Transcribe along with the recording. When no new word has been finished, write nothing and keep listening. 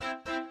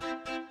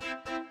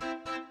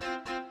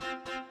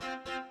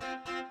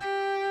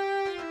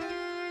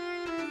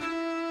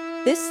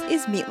This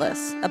is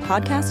Meatless, a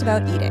podcast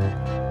about eating.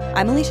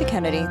 I'm Alicia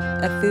Kennedy,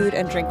 a food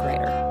and drink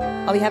writer.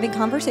 I'll be having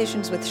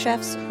conversations with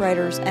chefs,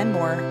 writers, and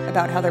more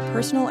about how their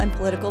personal and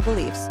political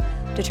beliefs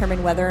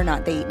determine whether or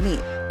not they eat meat.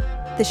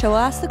 The show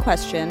asks the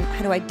question,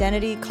 how do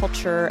identity,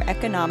 culture,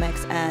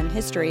 economics, and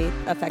history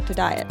affect a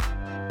diet?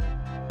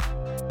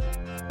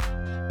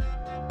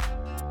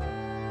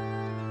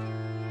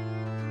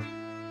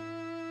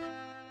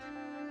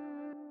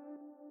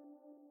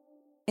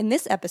 In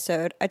this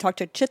episode, I talked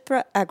to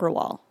Chitra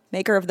Agrawal,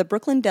 maker of the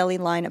Brooklyn Deli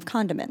line of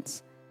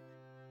condiments.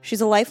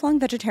 She's a lifelong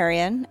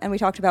vegetarian, and we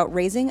talked about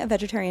raising a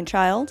vegetarian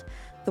child,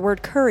 the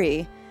word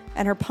curry,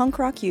 and her punk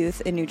rock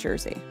youth in New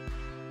Jersey.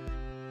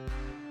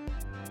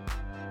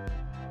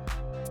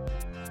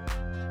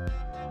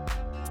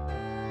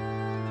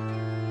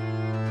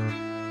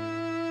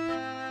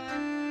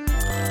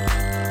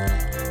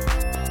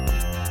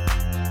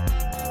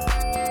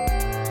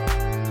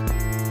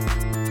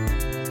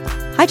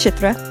 Hi,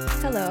 Chitra.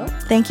 Hello.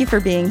 Thank you for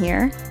being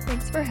here.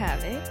 Thanks for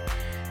having.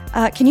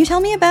 Can you tell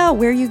me about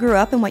where you grew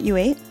up and what you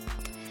ate?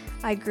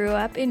 I grew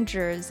up in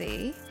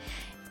Jersey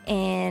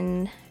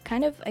in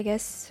kind of, I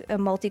guess, a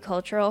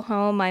multicultural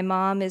home. My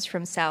mom is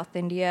from South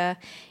India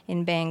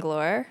in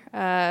Bangalore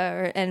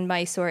and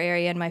Mysore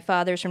area, and my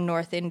father's from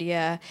North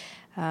India,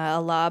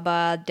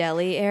 Allahabad,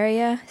 Delhi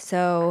area.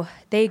 So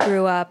they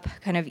grew up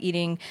kind of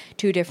eating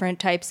two different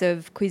types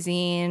of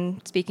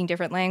cuisine, speaking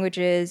different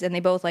languages, and they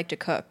both like to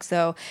cook.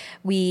 So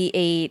we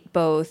ate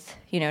both,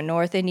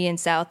 North Indian,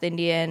 South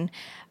Indian,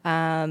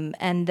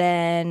 and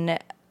then,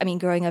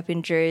 growing up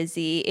in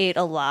Jersey, ate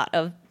a lot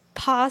of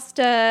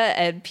pasta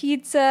and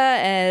pizza,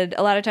 and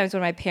a lot of times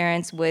when my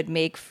parents would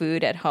make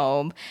food at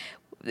home,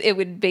 it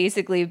would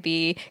basically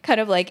be kind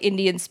of like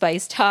Indian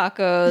spice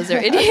tacos or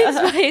Indian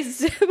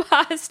spice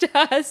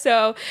pasta.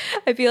 So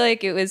I feel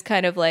like it was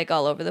kind of like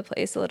all over the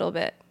place a little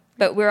bit.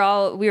 But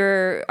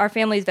our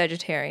family's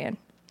vegetarian.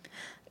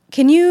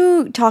 Can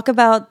you talk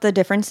about the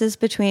differences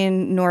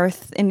between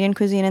North Indian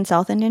cuisine and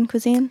South Indian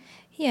cuisine?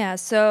 Yeah,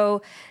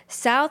 so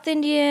South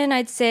Indian,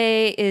 I'd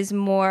say, is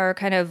more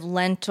kind of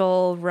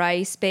lentil,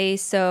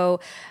 rice-based.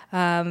 So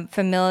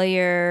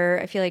familiar,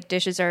 I feel like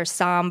dishes are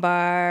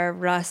sambar,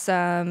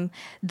 rasam,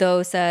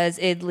 dosas,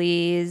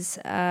 idlis.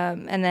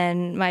 And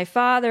then my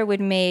father would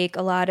make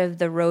a lot of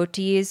the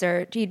rotis,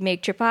 or he'd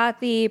make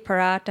chapati,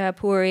 paratha,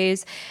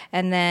 puris,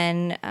 and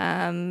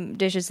then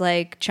dishes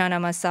like chana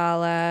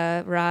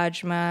masala,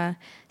 rajma,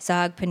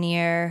 saag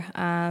paneer.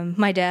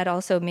 My dad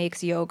also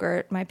makes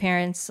yogurt. My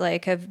parents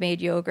have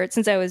made yogurt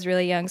since I was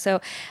really young, so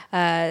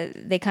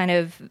they kind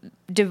of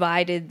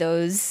divided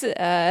those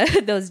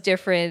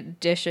different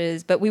dishes.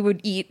 But we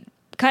would eat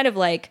kind of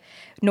like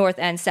North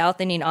and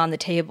South Indian on the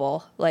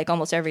table, like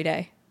almost every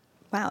day.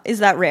 Wow, is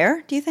that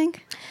rare? Do you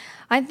think?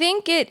 I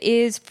think it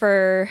is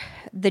for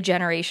the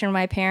generation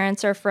my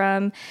parents are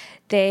from.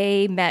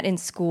 They met in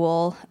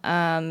school,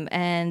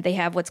 and they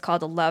have what's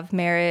called a love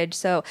marriage.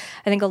 So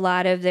I think a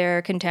lot of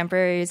their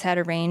contemporaries had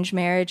arranged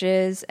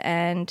marriages.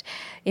 And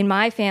in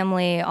my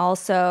family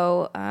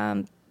also,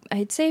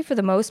 I'd say for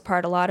the most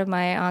part, a lot of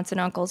my aunts and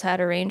uncles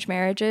had arranged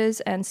marriages.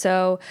 And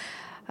so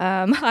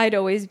I'd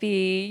always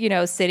be,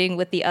 sitting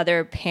with the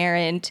other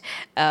parent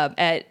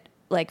at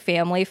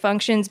family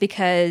functions,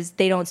 because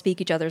they don't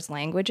speak each other's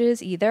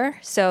languages either.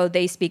 So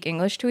they speak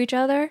English to each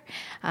other.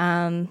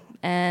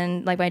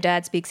 And my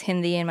dad speaks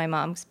Hindi and my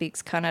mom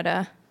speaks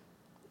Kannada.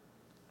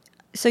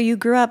 So you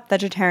grew up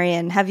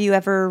vegetarian. Have you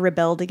ever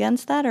rebelled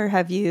against that, or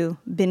have you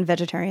been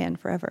vegetarian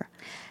forever?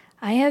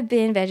 I have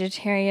been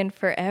vegetarian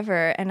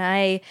forever, and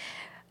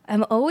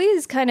I'm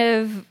always kind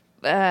of,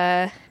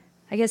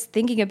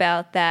 thinking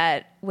about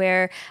that,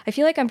 where I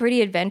feel like I'm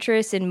pretty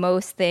adventurous in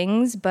most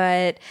things,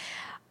 but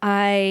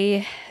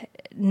I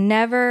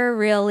never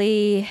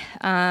really,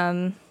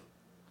 I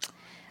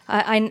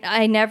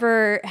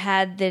never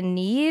had the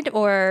need,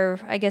 or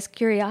I guess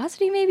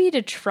curiosity maybe,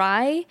 to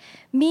try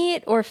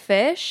meat or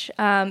fish.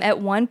 At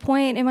one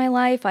point in my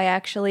life, I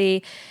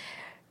actually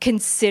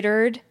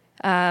considered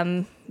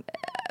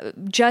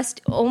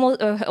just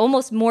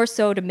almost more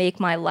so to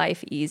make my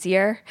life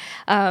easier,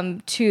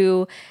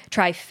 to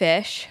try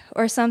fish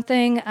or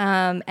something.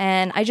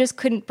 And I just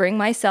couldn't bring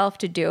myself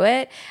to do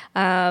it.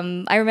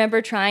 I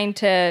remember trying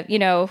to,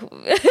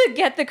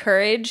 get the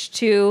courage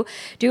to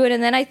do it.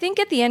 And then I think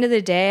at the end of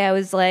the day, I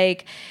was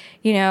like,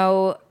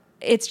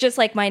 it's just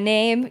like my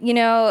name,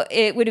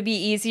 it would be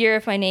easier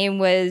if my name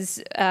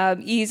was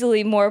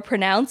easily more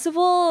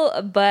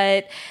pronounceable,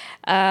 but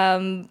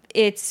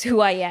it's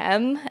who I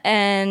am.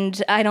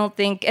 And I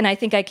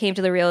think I came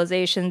to the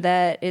realization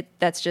that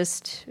it's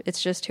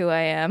just who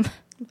I am.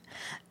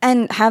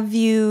 And have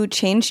you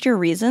changed your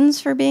reasons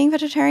for being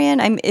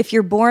vegetarian? If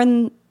you're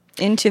born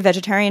into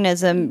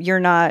vegetarianism, you're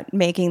not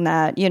making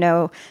that,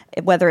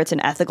 whether it's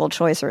an ethical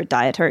choice or a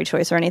dietary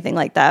choice or anything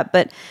like that.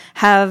 But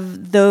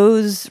have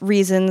those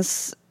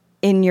reasons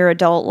in your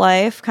adult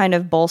life kind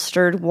of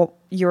bolstered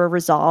your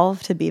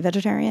resolve to be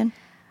vegetarian?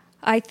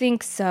 I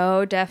think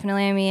so,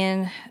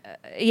 definitely.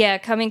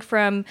 Coming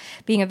from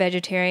being a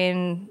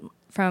vegetarian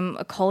from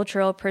a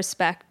cultural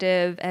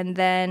perspective, and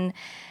then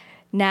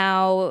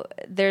now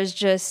there's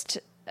just,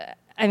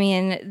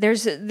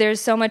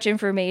 there's so much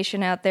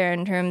information out there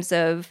in terms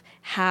of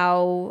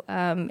how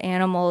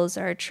animals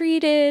are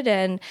treated,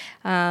 and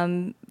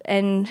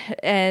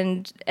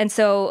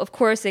so of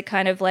course it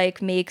kind of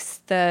like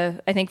makes I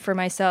think for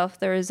myself,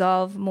 the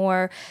resolve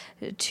more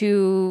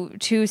to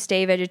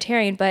stay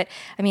vegetarian. But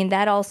I mean,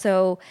 that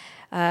also,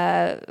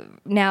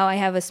 now I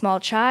have a small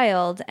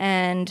child,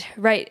 and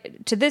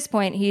right to this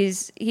point,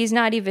 he's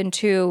not even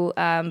 2,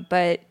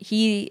 but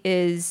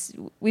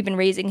we've been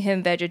raising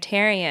him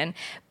vegetarian.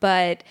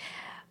 But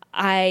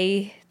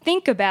I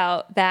think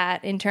about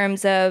that in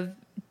terms of,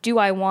 do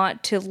I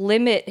want to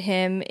limit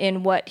him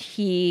in what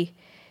he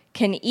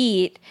can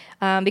eat?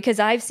 Because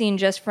I've seen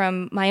just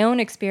from my own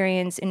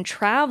experience in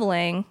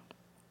traveling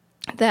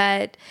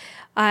that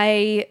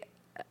I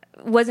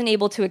wasn't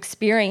able to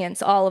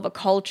experience all of a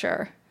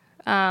culture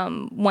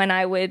when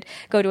I would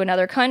go to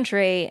another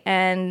country.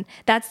 And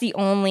that's the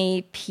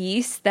only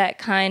piece that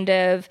kind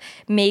of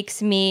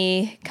makes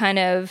me kind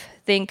of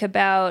think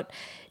about,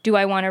 do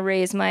I want to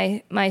raise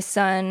my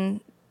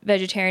son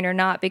vegetarian or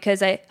not?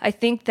 Because I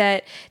think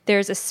that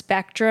there's a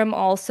spectrum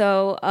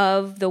also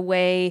of the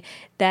way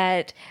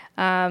that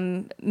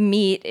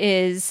meat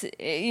is,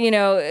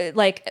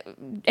 like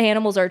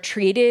animals are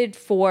treated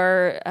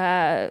for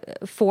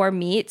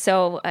meat.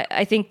 So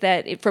I think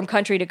that from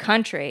country to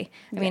country,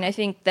 I mean, I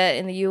think that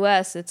in the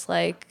U.S. it's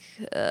like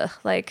a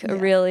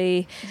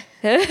really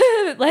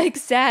like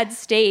sad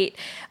state.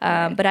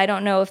 But I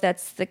don't know if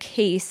that's the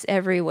case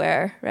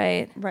everywhere,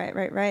 right?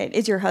 Right.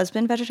 Is your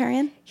husband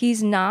vegetarian?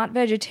 He's not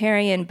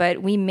vegetarian,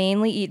 but we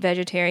mainly eat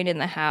vegetarian in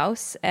the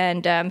house.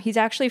 And he's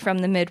actually from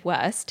the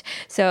Midwest.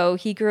 So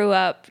he grew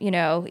up,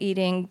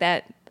 eating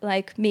that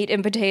like meat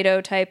and potato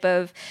type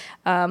of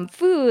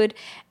food.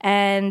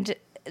 And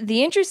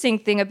the interesting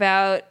thing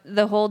about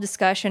the whole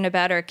discussion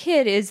about our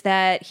kid is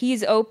that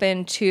he's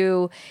open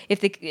to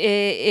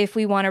if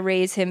we want to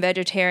raise him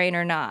vegetarian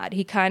or not.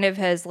 He kind of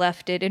has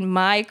left it in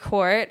my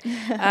court.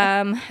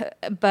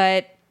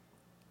 But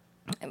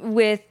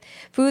with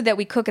food that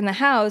we cook in the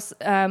house,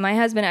 my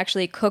husband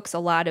actually cooks a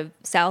lot of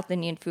South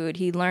Indian food.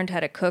 He learned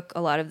how to cook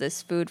a lot of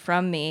this food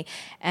from me.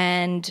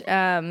 And,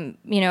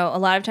 a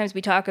lot of times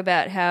we talk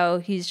about how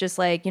he's just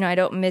like, I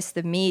don't miss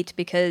the meat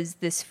because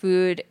this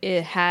food,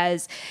 it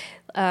has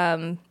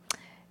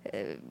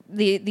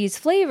these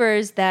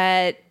flavors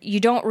that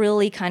you don't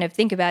really kind of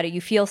think about it.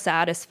 You feel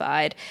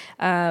satisfied.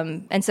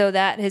 And so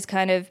that has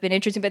kind of been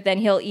interesting. But then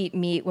he'll eat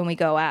meat when we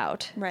go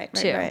out. Right.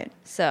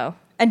 So...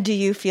 And do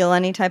you feel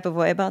any type of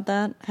way about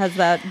that? Has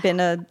that been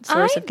a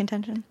source of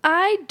contention?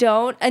 I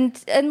don't,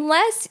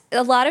 unless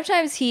a lot of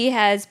times he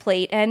has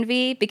plate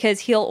envy because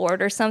he'll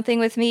order something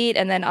with meat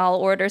and then I'll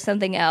order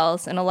something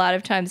else. And a lot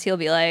of times he'll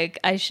be like,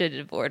 I should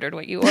have ordered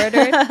what you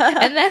ordered.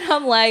 And then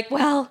I'm like,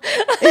 well.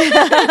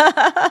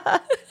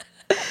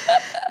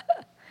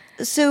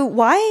 So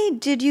why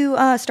did you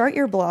start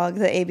your blog,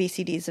 The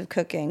ABCDs of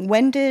Cooking?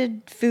 When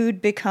did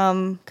food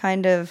become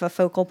kind of a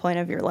focal point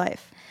of your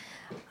life?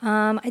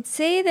 I'd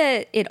say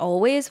that it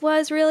always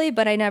was, really,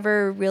 but I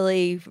never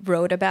really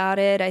wrote about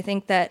it. I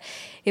think that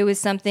it was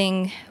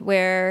something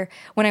where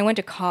when I went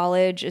to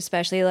college,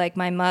 especially, like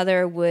my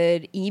mother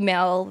would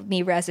email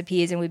me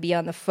recipes and we'd be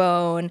on the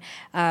phone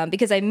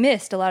because I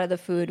missed a lot of the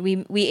food.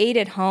 We ate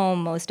at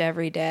home most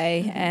every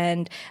day,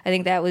 and I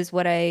think that was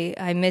what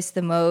I missed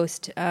the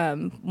most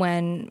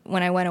when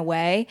I went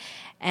away.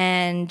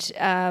 And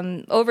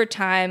over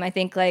time, I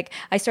think like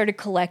I started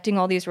collecting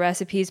all these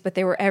recipes, but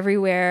they were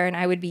everywhere, and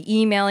I would be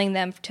emailing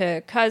them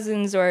to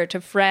cousins or to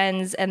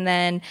friends. And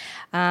then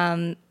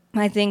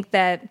I think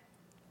that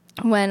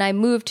when I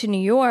moved to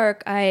New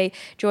York, I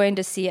joined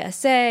a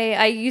CSA.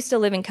 I used to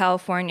live in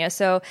California,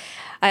 so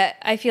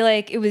I feel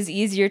like it was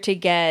easier to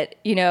get,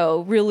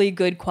 really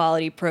good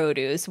quality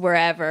produce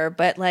wherever.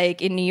 But like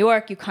in New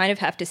York, you kind of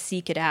have to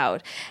seek it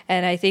out.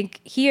 And I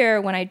think here,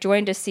 when I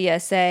joined a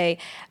CSA,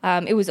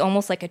 it was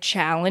almost like a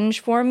challenge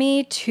for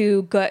me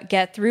to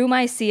get through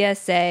my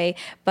CSA.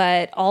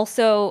 But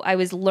also I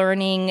was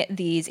learning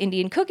these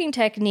Indian cooking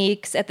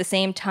techniques at the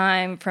same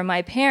time from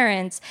my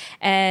parents.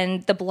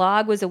 And the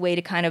blog was a way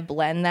to kind of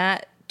blend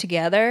that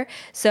together.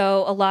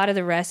 So a lot of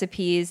the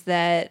recipes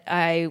that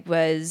I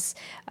was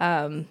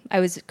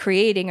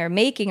creating or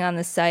making on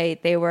the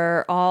site, they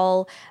were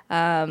all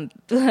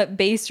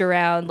based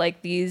around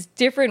like these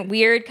different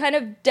weird kind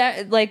of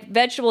like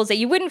vegetables that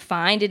you wouldn't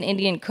find in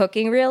Indian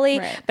cooking, really.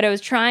 Right. But I was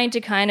trying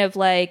to kind of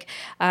like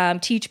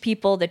teach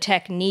people the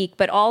technique,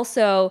 but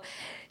also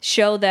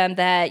show them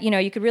that,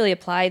 you could really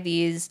apply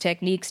these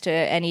techniques to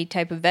any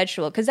type of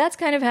vegetable. Because that's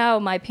kind of how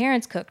my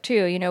parents cooked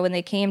too. When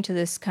they came to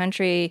this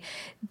country,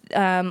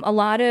 a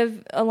lot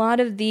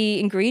of the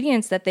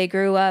ingredients that they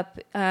grew up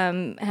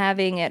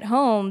having at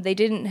home, they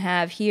didn't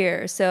have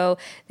here. So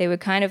they would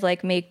kind of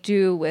like make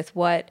do with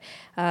what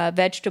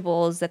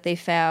vegetables that they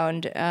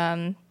found.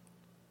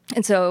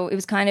 And so it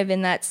was kind of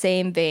in that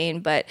same vein,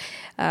 but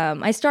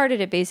I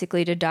started it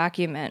basically to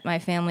document my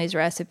family's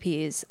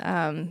recipes.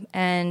 And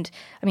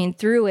I mean,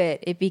 through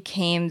it, it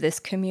became this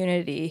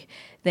community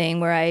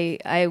thing where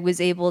I was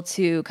able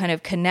to kind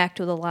of connect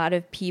with a lot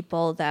of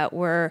people that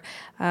were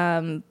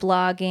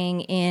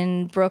blogging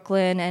in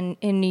Brooklyn and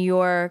in New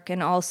York.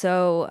 And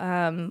also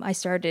I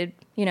started,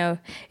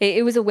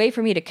 it was a way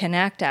for me to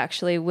connect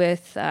actually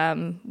with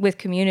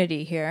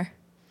community here.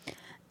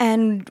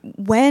 And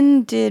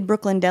when did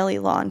Brooklyn Deli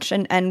launch,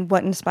 and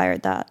what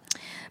inspired that?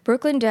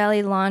 Brooklyn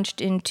Deli launched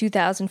in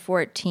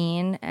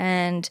 2014,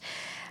 and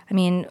I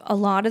mean, a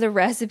lot of the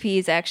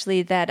recipes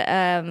actually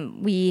that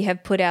we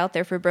have put out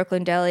there for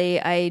Brooklyn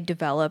Deli, I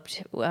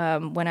developed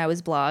when I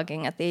was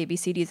blogging at the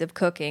ABCDs of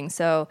Cooking.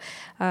 So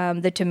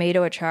the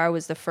tomato achar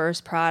was the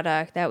first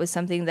product. That was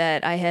something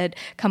that I had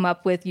come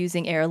up with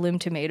using heirloom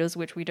tomatoes,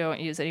 which we don't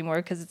use anymore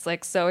because it's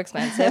like so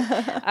expensive.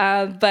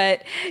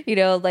 But,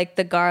 like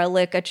the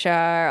garlic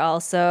achar,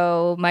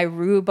 also my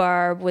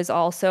rhubarb was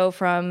also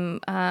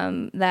from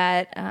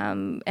that.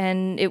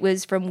 And it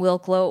was from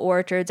Wilklow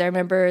Orchards. I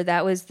remember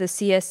that was the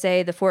CSA,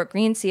 the Fort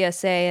Greene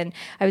CSA, and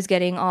I was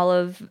getting all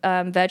of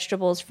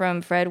vegetables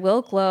from Fred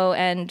Wilklow,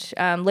 and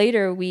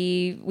later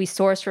we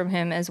sourced from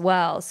him as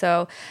well.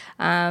 So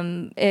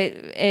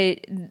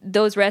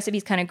those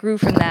recipes kind of grew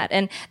from that.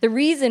 And the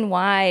reason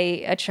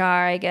why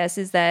achar, I guess,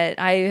 is that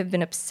I have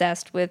been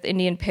obsessed with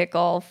Indian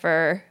pickle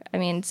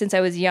since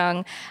I was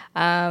young.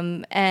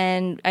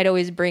 And I'd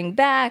always bring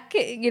back,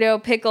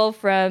 pickle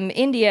from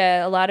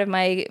India. A lot of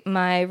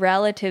my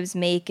relatives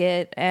make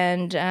it,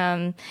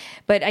 and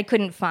but I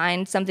couldn't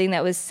find something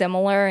that was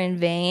similar in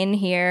vein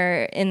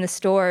here in the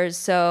stores.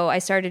 So I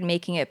started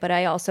making it, but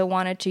I also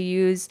wanted to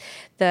use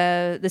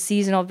the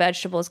seasonal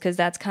vegetables because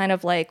that's kind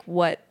of like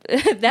what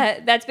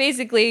that's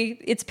basically,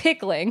 it's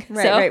pickling.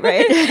 Right.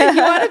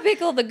 You want to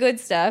pickle the good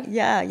stuff.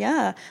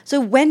 Yeah. So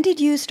when did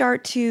you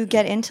start to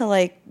get into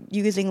like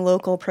using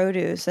local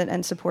produce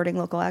and supporting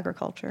local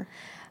agriculture?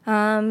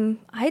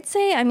 I'd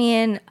say,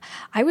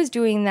 I was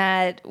doing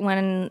that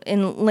when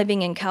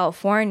living in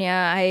California.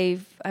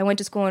 I went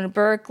to school in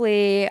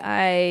Berkeley.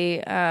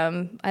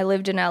 I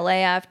lived in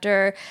LA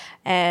after,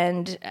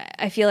 and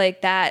I feel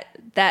like that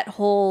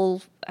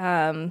whole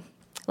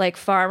like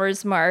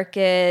farmers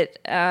market,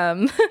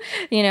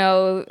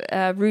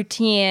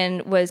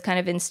 routine was kind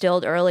of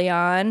instilled early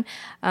on.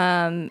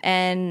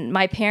 And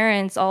my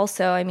parents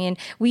also,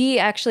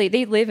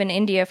 they live in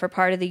India for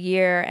part of the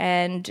year,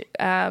 and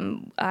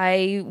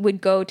I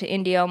would go to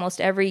India almost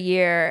every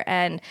year,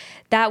 and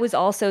that was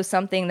also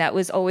something that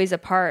was always a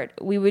part.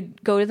 We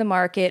would go to the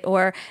market,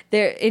 or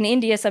there in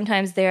India,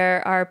 sometimes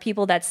there are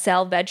people that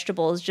sell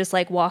vegetables just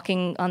like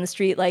walking on the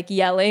street, like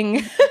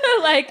yelling,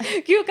 like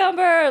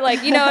cucumber,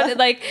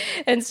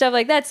 and stuff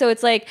like that. So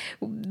it's like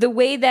the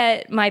way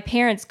that my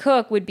parents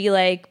cook would be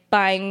like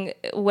buying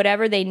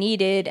whatever they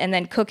needed and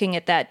then cooking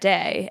it that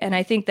day. And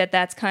I think that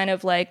that's kind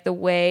of like the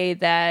way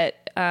that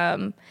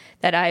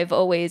that I've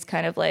always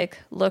kind of like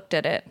looked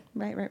at it.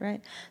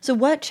 Right. So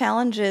what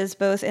challenges,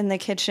 both in the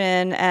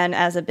kitchen and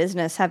as a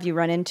business, have you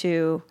run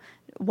into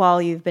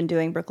while you've been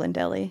doing Brooklyn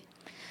Deli?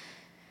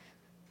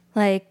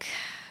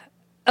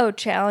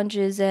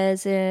 Challenges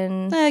as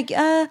in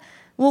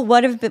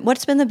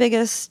what's been the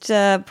biggest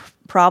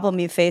problem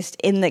you faced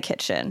in the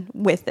kitchen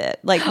with it?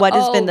 Like, what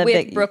has been the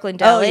big Brooklyn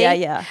Deli? Oh,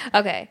 yeah.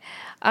 Okay.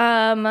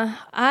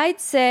 I'd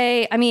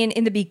say,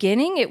 in the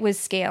beginning, it was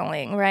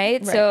scaling,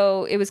 right?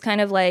 So it was kind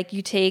of like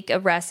you take a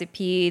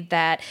recipe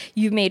that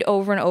you've made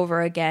over and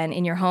over again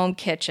in your home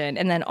kitchen,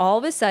 and then all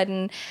of a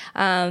sudden,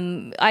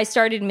 I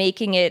started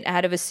making it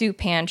out of a soup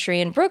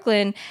pantry in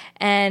Brooklyn,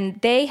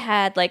 and they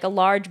had like a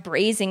large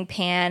braising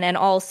pan and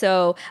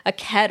also a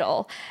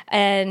kettle,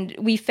 and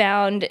we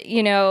found,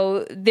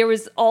 there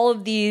was all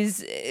of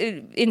these,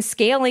 in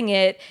scaling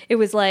it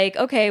was like,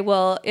 okay,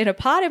 well, in a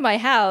pot in my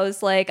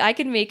house, like I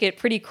can make it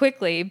pretty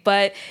quickly,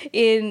 but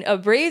in a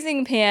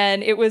braising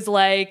pan, it was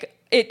like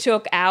it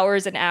took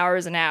hours and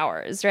hours and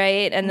hours,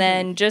 right? And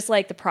then just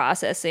like the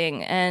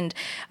processing. And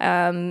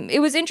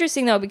it was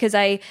interesting though, because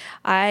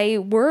I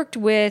worked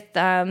with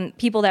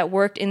people that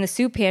worked in the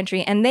soup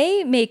pantry, and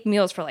they make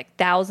meals for like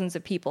thousands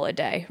of people a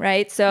day,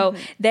 right? So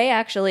they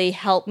actually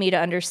helped me to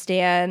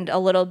understand a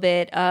little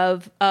bit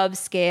of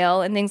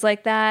scale and things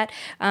like that.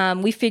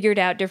 We figured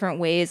out different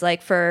ways,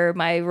 like for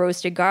my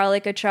roasted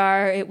garlic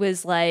achar, it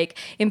was like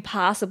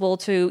impossible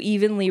to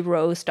evenly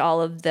roast all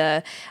of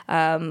the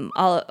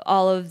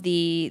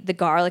the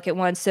garlic at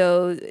once.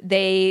 So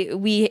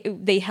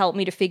they helped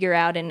me to figure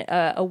out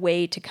a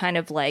way to kind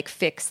of like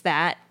fix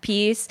that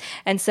piece.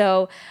 And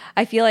so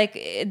I feel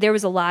like there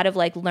was a lot of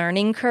like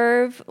learning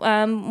curve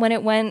when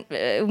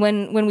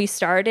we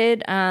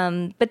started.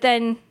 But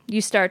then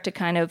you start to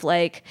kind of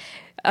like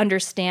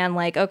understand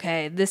like,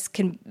 okay,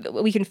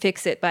 we can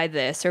fix it by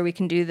this, or we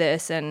can do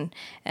this, and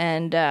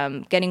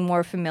getting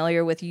more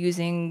familiar with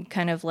using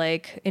kind of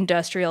like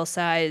industrial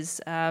size,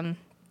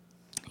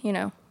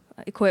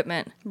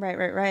 equipment.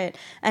 Right.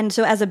 And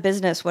so as a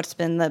business, what's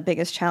been the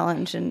biggest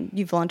challenge? And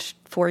you've launched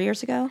 4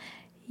 years ago?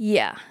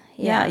 Yeah.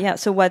 Yeah.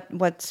 So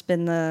what's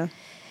been the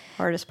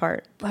hardest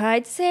part? But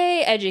I'd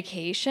say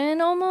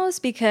education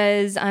almost,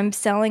 because I'm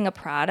selling a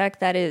product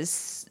that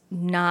is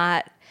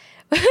not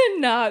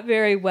not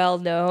very well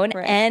known,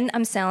 Right. and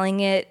I'm selling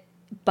it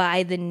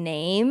by the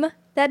name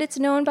that it's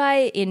known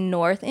by in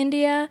North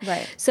India.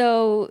 Right.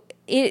 So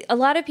a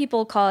lot of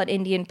people call it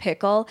Indian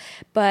pickle,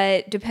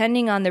 but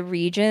depending on the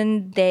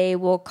region, they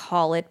will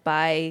call it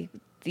by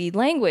the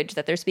language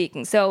that they're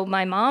speaking. So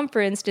my mom,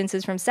 for instance,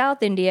 is from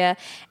South India,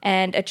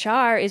 and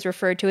achar is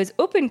referred to as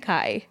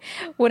upankai.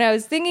 When I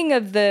was thinking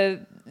of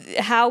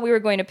how we were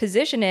going to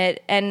position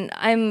it, and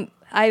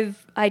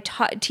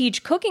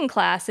teach cooking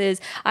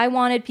classes, I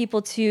wanted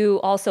people to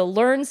also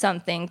learn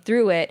something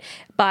through it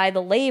by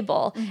the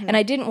label. Mm-hmm. And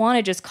I didn't want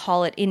to just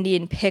call it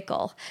Indian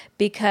pickle,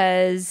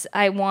 because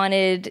I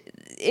wanted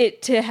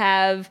it to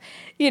have,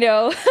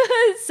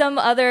 some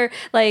other,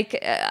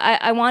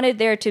 I wanted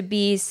there to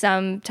be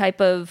some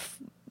type of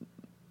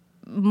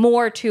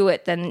more to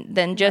it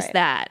than just right.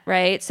 that,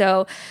 right?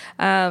 So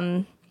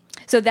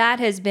that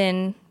has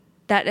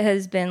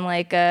been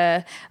like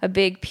a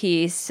big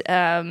piece.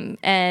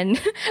 And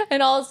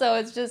also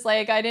it's just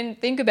like, I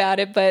didn't think about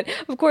it, but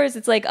of course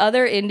it's like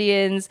other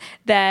Indians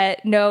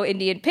that know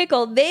Indian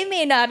pickle, they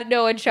may not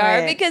know achar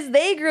right. because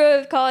they grew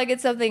up calling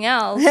it something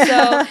else.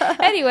 So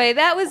anyway,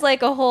 that was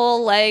like a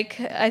whole,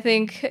 I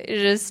think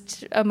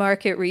just a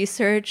market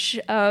research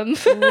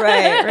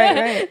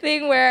right.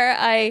 thing where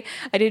I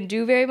didn't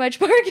do very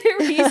much market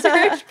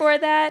research for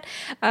that.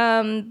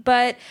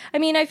 But I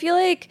mean, I feel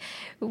like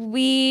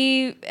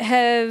we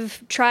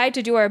have tried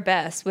to do our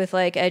best with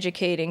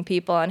educating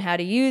people on how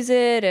to use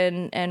it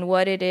and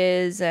what it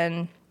is.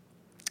 And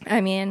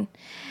I mean,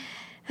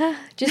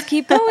 just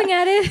keep going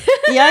at it.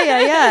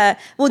 Yeah.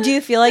 Well, do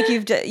you feel like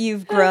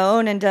you've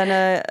grown and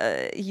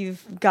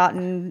you've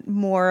gotten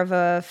more of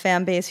a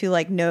fan base who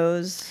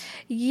knows?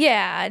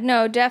 Yeah,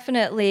 no,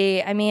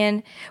 definitely. I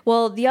mean,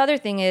 well, the other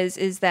thing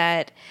is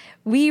that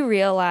we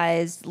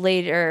realized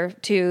later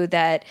too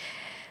that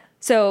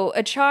so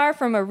achar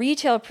from a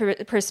retail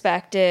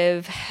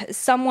perspective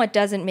somewhat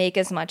doesn't make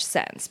as much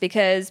sense,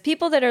 because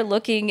people that are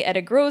looking at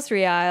a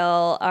grocery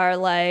aisle are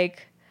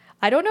like,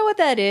 I don't know what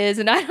that is,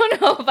 and I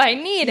don't know if I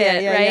need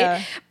it, right?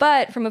 Yeah.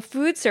 But from a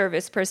food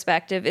service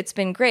perspective, it's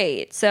been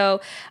great. So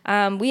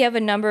we have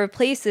a number of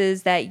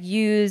places that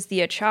use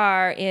the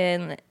achar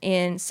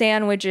in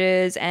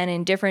sandwiches and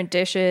in different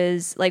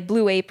dishes. Like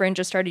Blue Apron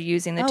just started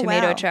using the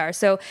tomato achar.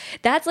 So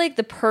that's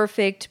the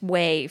perfect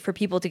way for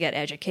people to get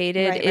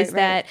educated,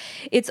 that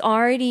it's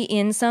already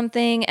in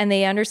something and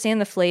they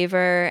understand the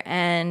flavor.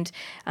 And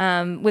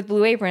with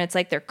Blue Apron, it's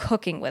like they're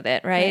cooking with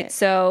it, right?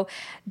 So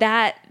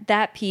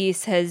that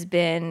piece has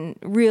been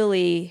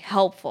really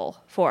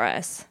helpful for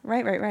us.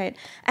 Right.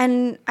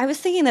 And I was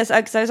thinking this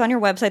because I was on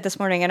your website this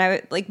morning, and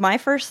I my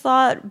first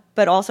thought,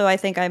 but also I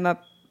think I'm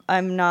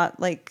not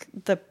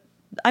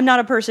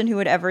a person who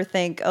would ever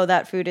think, oh,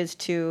 that food is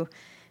too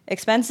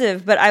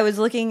expensive, but I was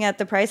looking at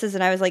the prices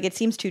and I was like, it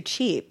seems too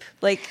cheap.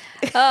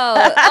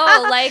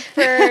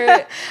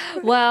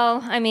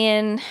 Well, I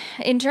mean,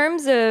 in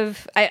terms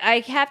of,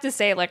 I have to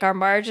say, our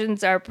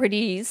margins are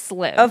pretty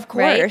slim. Of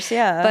course, right?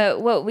 Yeah.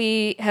 But what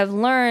we have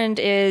learned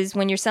is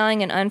when you're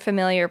selling an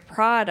unfamiliar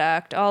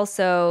product,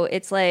 also,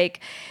 it's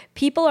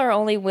people are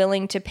only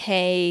willing to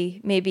pay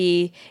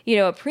maybe,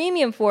 a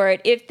premium for it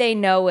if they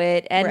know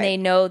it and they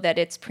know that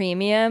it's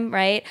premium,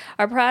 right?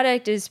 Our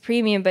product is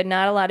premium, but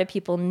not a lot of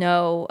people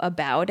know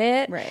about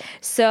it. Right.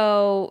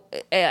 So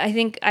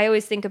I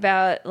always think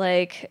about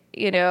and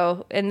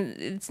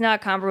it's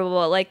not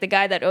comparable. The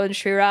guy that owns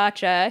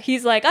Sriracha,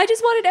 he's like, I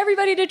just wanted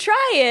everybody to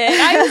try it.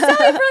 I was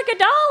selling for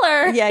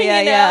 $1.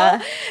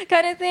 Yeah.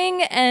 Kind of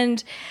thing.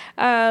 And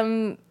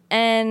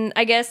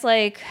I guess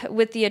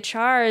with the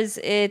achars,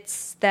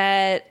 it's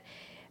that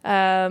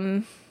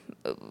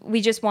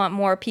we just want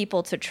more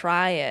people to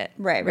try it,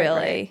 really.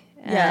 Right.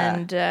 Yeah.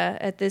 And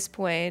at this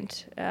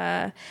point,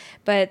 but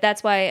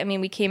that's why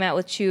I came out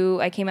with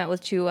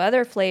two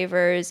other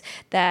flavors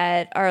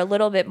that are a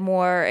little bit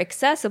more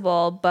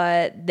accessible,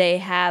 but they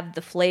have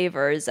the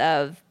flavors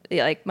of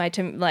my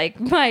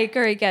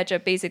curry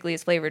ketchup basically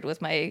is flavored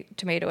with my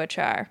tomato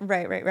achar.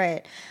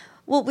 Right.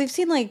 Well, we've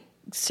seen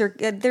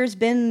there's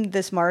been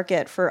this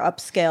market for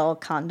upscale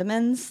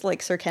condiments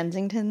like Sir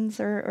Kensington's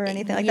or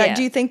anything like that.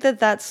 Do you think that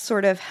that's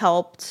sort of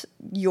helped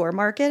your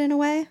market in a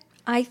way?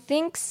 I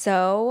think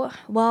so.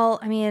 Well,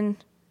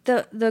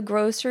 the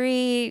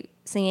grocery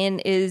scene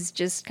is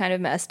just kind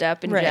of messed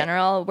up in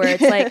general, where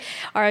it's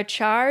our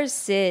achars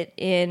sit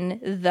in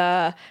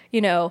the,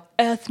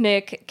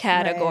 ethnic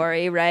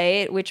category,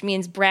 right? Which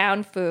means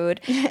brown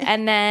food.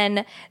 And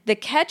then the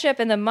ketchup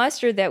and the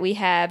mustard that we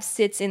have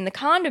sits in the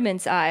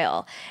condiments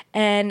aisle.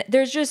 And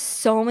there's just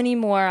so many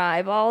more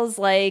eyeballs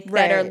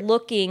that are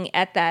looking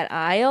at that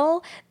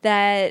aisle,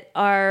 that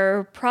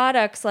our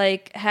products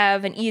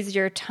have an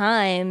easier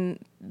time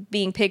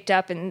being picked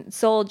up and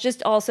sold,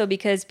 just also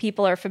because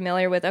people are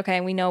familiar with, okay,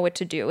 we know what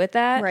to do with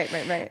that.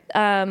 Right.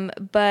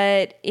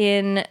 But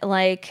in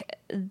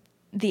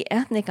the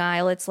ethnic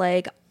aisle, it's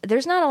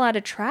there's not a lot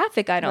of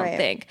traffic, I don't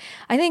think.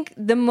 I think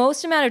the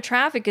most amount of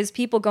traffic is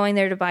people going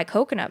there to buy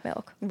coconut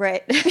milk.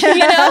 Right. It's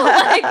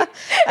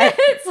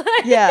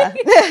like, yeah. so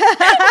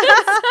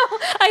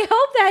I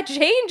hope that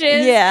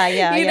changes.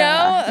 You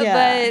know?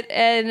 Yeah. But,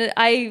 and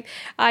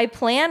I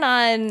plan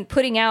on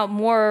putting out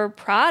more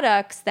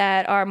products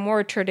that are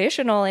more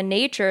traditional in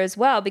nature as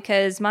well,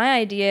 because my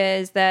idea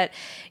is that,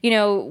 you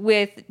know,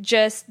 with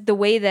just the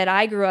way that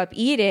I grew up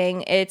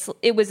eating,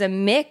 it was a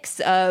mix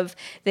of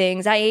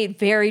things. I ate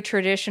very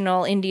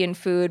traditional Indian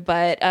food,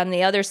 but on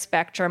the other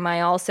spectrum,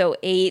 I also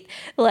ate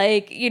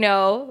like, you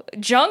know,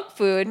 junk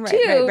food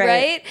too,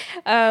 right?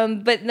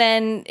 But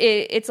then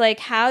it's like,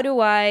 how do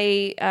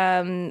I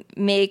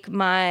make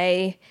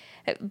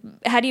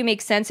how do you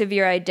make sense of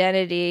your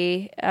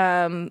identity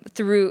how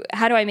do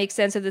I make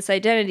sense of this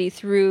identity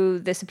through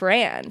this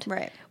brand?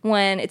 Right.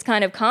 When it's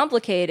kind of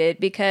complicated,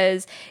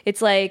 because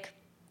it's like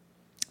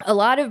a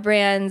lot of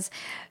brands,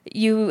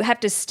 you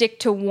have to stick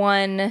to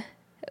one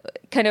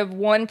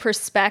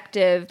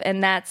perspective,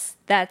 and that's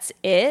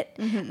it.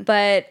 Mm-hmm.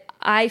 But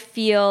I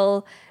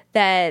feel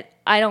that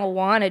I don't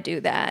want to do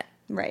that.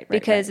 Right.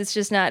 Because it's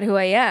just not who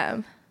I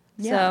am.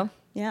 Yeah. So.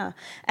 Yeah.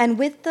 And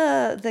with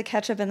the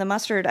ketchup and the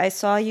mustard, I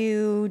saw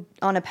you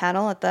on a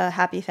panel at the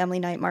Happy Family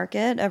Night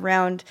Market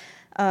around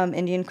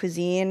Indian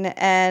cuisine,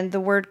 and the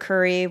word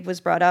curry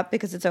was brought up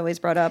because it's always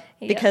brought up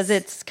because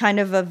it's kind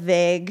of a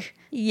vague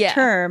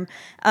term.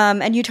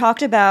 And you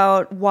talked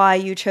about why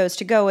you chose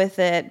to go with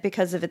it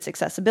because of its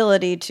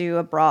accessibility to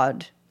a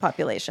broad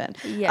population.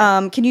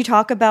 Yeah. Can you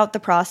talk about the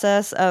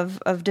process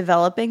of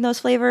developing those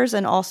flavors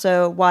and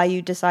also why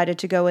you decided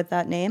to go with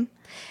that name?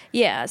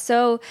 Yeah,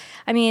 so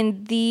I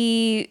mean,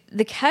 the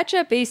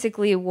ketchup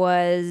basically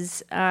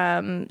was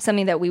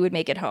something that we would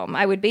make at home.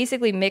 I would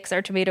basically mix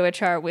our tomato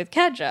achar with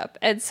ketchup,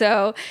 and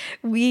so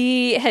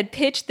we had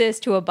pitched this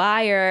to a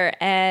buyer,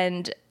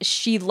 and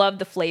she loved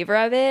the flavor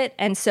of it,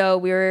 and so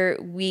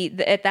we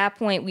at that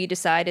point we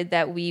decided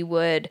that we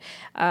would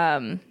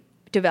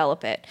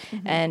develop it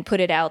and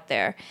put it out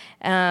there.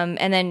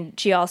 And then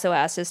she also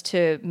asked us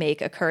to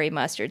make a curry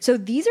mustard. So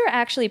these are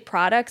actually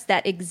products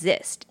that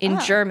exist in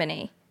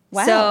Germany.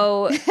 Wow.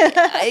 So,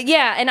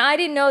 yeah, and I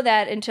didn't know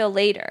that until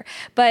later.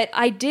 But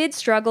I did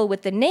struggle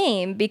with the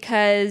name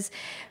because,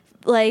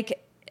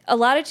 like, a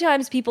lot of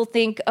times people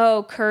think,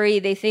 oh, curry,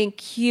 they think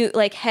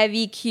like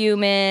heavy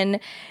cumin,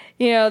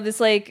 you know, this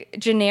like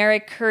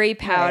generic curry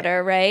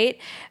powder, right?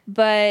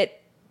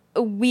 But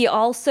we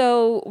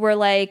also were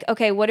like,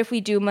 okay, what if we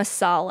do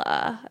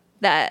masala?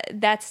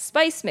 That's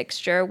spice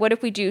mixture. What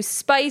if we do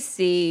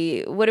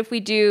spicy? What if we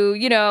do,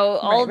 you know,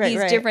 all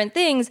these different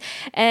things?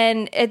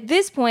 And at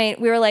this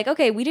point, we were like,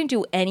 okay, we didn't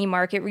do any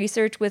market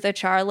research with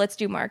achar. Let's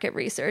do market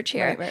research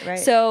here. Right.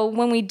 So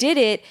when we did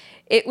it,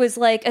 it was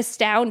like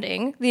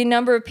astounding the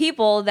number of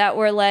people that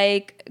were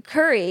like,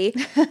 curry.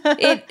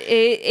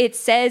 It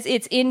says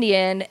it's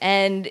Indian,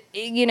 and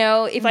you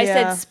know, if I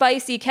said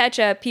spicy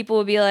ketchup, people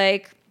would be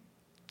like.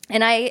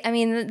 And I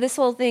mean, this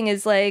whole thing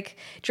is like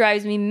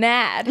drives me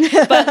mad,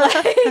 but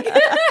like,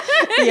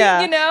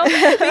 you know,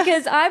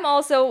 because I'm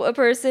also a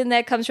person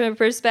that comes from a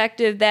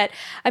perspective that,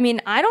 I mean,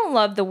 I don't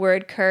love the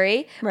word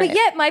curry, but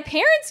yet my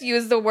parents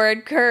use the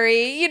word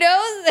curry, you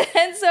know?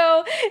 And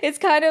so it's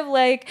kind of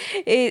like,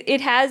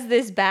 it has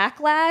this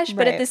backlash,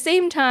 but at the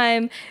same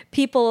time,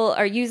 people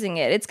are using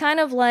it. It's kind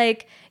of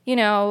like, you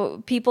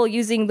know, people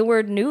using the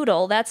word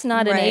noodle. That's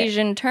not an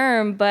Asian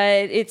term,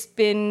 but it's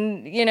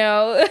been, you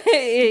know,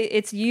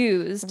 it's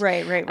used.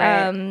 Right.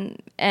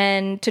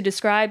 And to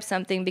describe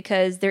something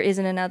because there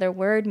isn't another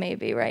word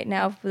maybe right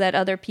now that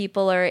other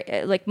people are,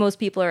 like most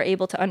people are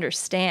able to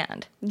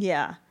understand.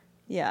 Yeah.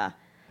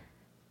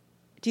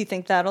 Do you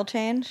think that'll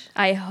change?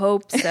 I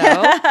hope so.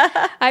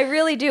 I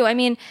really do. I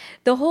mean,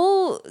 the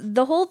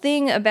whole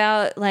thing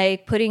about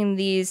like putting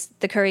the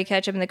curry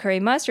ketchup and the curry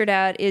mustard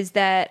out is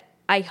that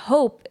I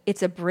hope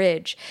it's a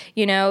bridge,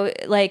 you know,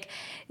 like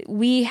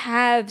we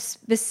have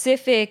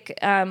specific,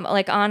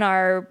 like on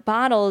our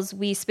bottles,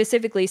 we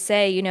specifically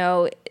say, you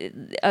know,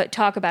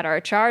 talk about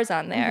our achars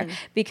on there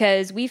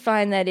because we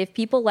find that if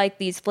people like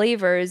these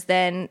flavors,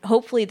 then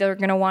hopefully they're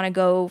going to want to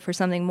go for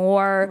something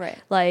more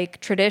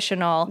like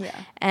traditional.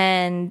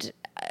 And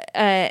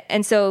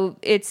so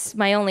it's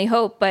my only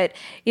hope. But,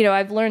 you know,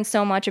 I've learned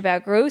so much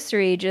about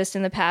grocery just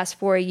in the past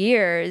 4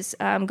 years,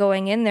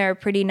 going in there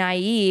pretty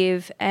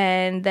naive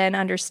and then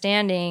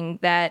understanding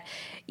that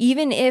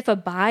even if a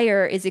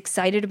buyer is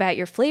excited about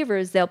your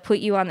flavors, they'll put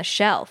you on the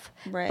shelf.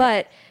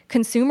 But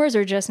consumers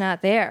are just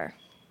not there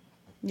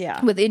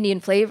with Indian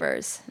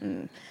flavors.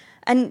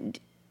 And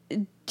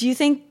do you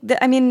think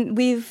that, I mean,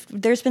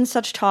 there's been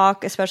such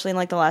talk, especially in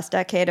like the last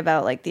decade,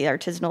 about like the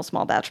artisanal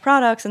small batch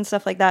products and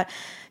stuff like that.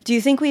 Do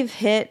you think we've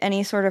hit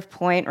any sort of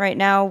point right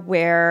now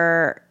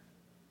where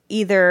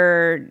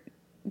either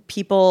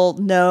people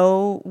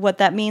know what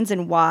that means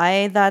and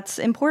why that's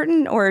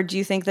important, or do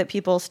you think that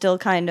people still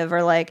kind of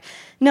are like,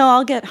 no,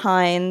 I'll get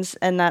Heinz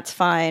and that's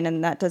fine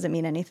and that doesn't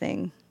mean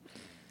anything?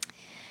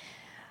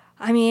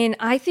 I mean,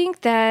 I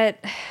think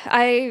that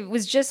I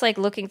was just like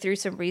looking through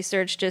some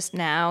research just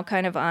now,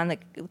 kind of on the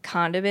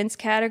condiments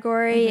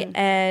category.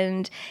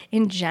 And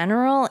in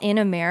general, in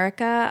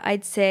America,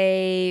 I'd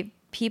say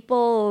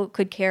people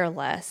could care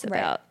less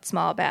about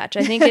small batch.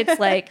 I think it's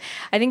I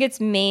think it's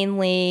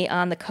mainly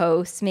on the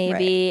coast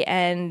maybe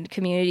and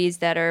communities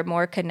that are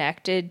more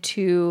connected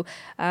to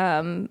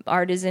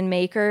artisan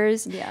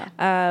makers.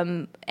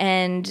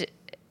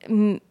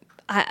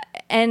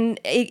 And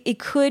it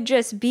could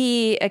just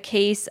be a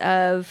case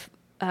of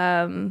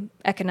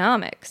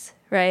economics,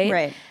 right?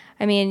 Right.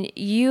 I mean,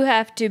 you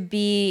have to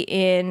be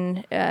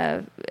in.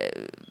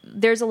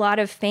 There's a lot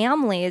of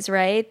families,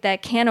 right,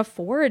 that can't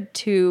afford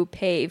to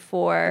pay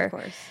for, Of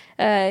course.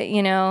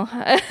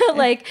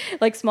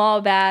 like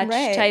small batch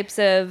Right. types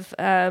of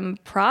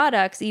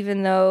products,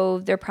 even though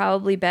they're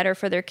probably better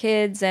for their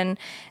kids and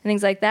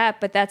things like that.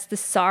 But that's the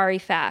sorry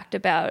fact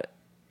about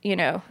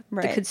the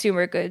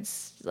consumer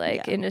goods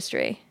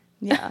industry.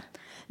 Yeah.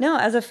 No,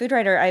 as a food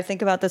writer, I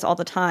think about this all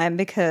the time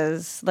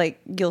because,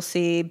 like, you'll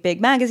see big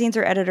magazines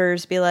or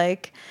editors be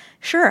like,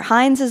 sure,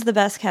 Heinz is the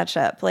best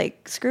ketchup.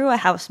 Like, screw a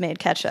house-made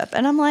ketchup.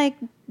 And I'm like,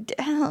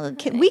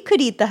 we could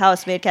eat the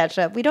house-made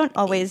ketchup. We don't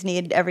always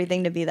need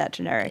everything to be that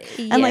generic.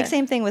 Yeah. And, like,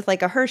 same thing with,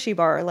 like, a Hershey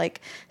bar or,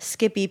 like,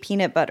 Skippy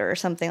peanut butter or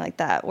something like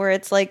that, where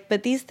it's like,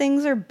 but these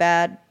things are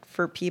bad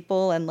for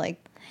people and,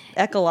 like,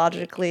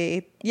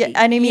 ecologically,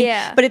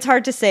 but it's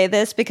hard to say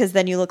this because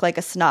then you look like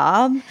a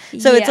snob.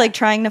 So it's like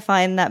trying to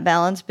find that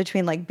balance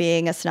between like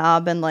being a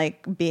snob and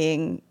like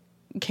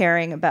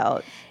caring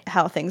about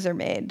how things are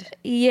made.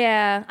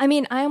 Yeah. I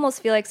mean, I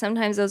almost feel like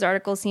sometimes those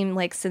articles seem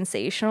like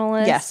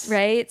sensationalist,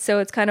 right? So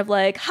it's kind of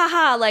like,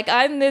 haha, like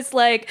I'm this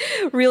like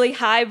really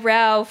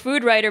highbrow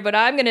food writer, but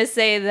I'm going to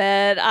say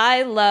that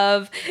I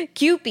love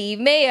Kewpie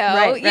mayo,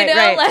 Right.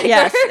 Like,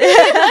 yes.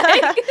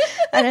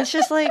 And it's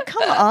just like,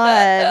 come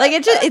on. Like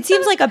it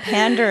seems like a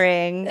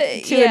pandering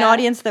to an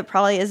audience that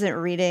probably isn't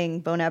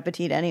reading Bon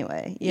Appetit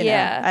anyway. You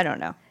know? I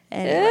don't know.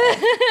 Anyway,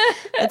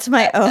 it's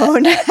my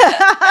own.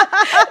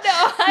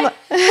 I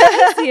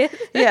see it.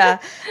 Yeah.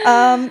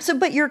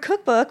 But your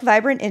cookbook,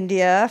 Vibrant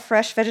India,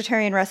 Fresh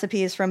Vegetarian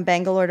Recipes from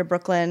Bangalore to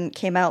Brooklyn,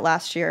 came out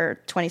last year,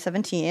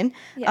 2017.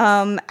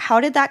 Yes. How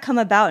did that come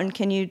about? And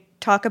can you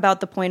talk about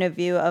the point of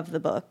view of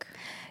the book?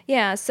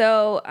 Yeah.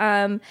 So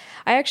I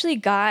actually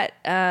got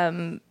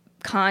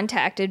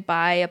contacted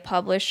by a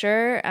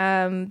publisher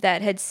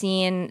that had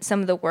seen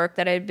some of the work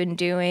that I'd been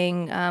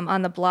doing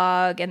on the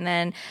blog, and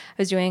then I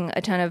was doing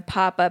a ton of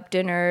pop-up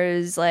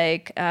dinners,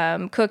 like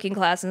cooking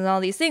classes and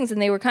all these things,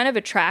 and they were kind of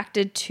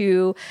attracted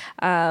to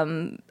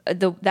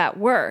that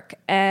work.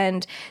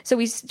 And so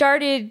we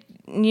started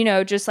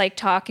just like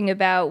talking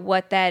about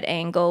what that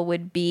angle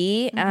would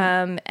be.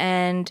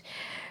 And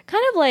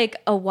kind of like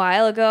a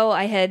while ago,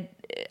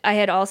 I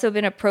had also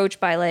been approached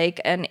by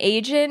like an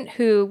agent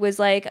who was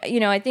like,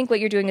 I think what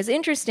you're doing is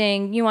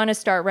interesting. You want to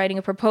start writing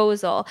a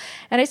proposal.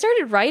 And I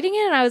started writing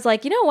it and I was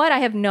like, you know what? I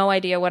have no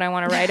idea what I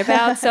want to write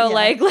about. So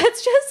like,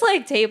 let's just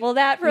like table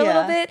that for a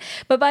little bit.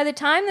 But by the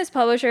time this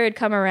publisher had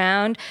come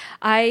around,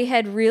 I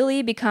had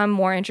really become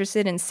more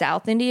interested in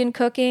South Indian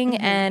cooking.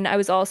 And I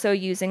was also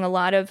using a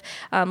lot of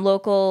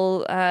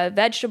local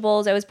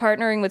vegetables. I was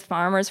partnering with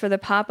farmers for the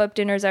pop-up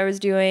dinners I was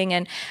doing.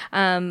 And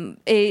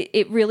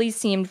it really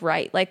seemed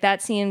right. Like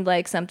that seemed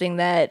like something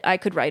that I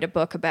could write a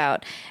book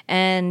about.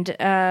 And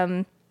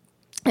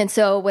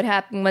so what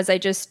happened was I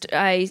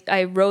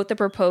wrote the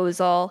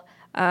proposal.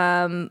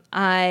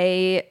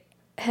 I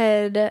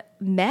had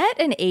met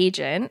an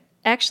agent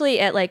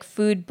actually at like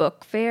Food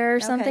Book Fair or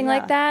something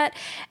like that.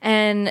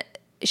 And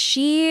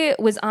she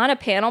was on a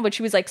panel, but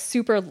she was like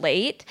super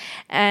late.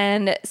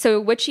 And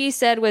so what she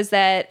said was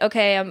that,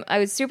 okay, I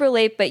was super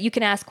late, but you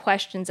can ask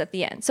questions at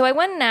the end. So I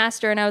went and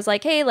asked her and I was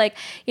like, hey, like,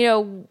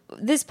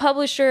 this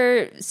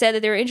publisher said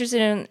that they were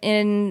interested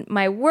in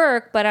my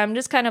work, but I'm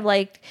just kind of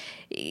like,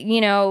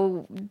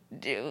 how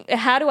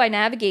do I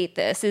navigate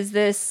this? Is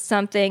this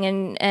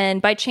something?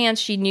 And by chance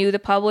she knew the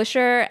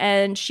publisher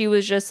and she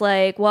was just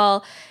like,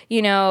 well,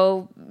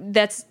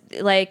 that's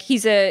like,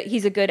 he's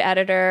a good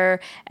editor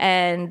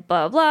and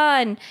blah, blah.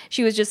 And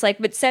she was just like,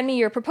 but send me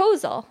your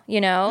proposal,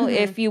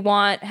 if you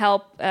want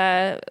help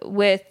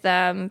with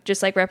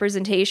just like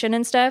representation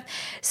and stuff.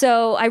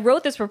 So I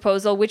wrote this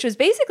proposal, which was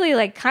basically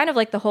like kind of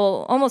like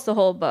almost the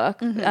whole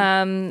book,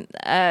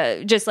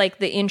 just like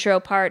the intro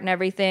part and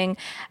everything.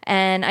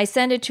 And I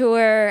sent it to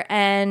her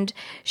and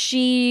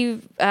she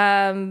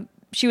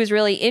was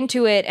really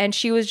into it, and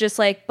she was just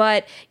like,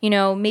 but,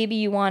 maybe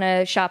you want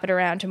to shop it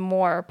around to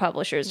more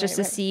publishers just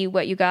to see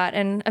what you got.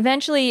 And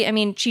eventually, I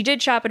mean, she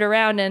did shop it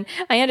around, and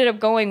I ended up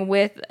going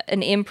with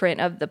an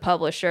imprint of the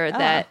publisher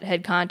that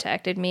had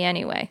contacted me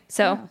anyway.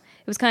 So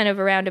it was kind of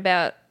a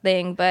roundabout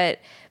thing, but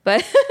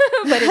it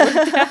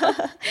worked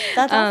out.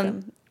 That's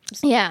awesome.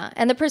 Yeah,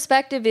 and the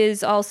perspective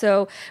is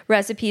also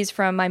recipes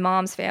from my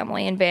mom's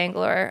family in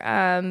Bangalore,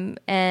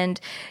 and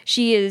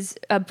she is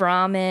a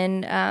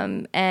Brahmin,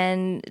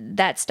 and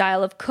that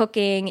style of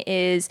cooking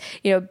is,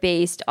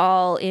 based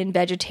all in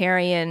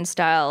vegetarian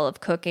style of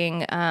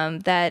cooking,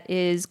 that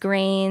is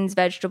grains,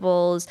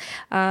 vegetables,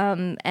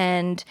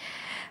 and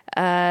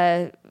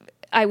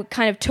I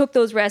kind of took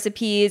those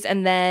recipes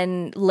and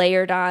then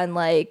layered on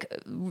like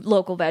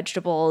local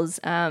vegetables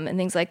and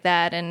things like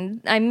that. And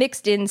I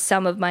mixed in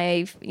some of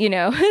my,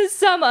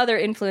 some other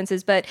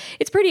influences, but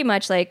it's pretty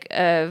much like,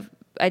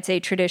 I'd say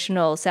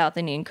traditional South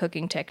Indian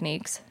cooking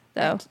techniques,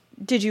 though.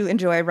 Did you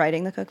enjoy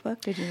writing the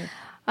cookbook?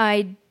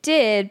 I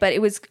did, but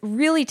it was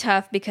really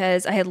tough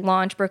because I had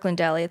launched Brooklyn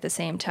Deli at the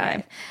same time.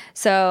 Right.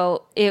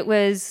 So it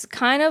was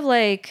kind of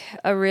like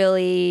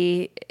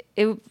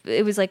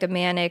it was like a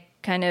manic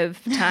kind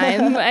of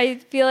time. I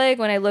feel like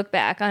when I look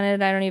back on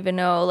it, I don't even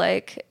know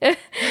like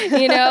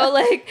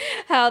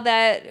how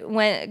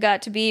that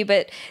got to be,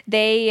 but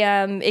they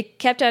it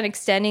kept on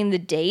extending the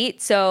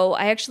date. So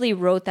I actually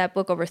wrote that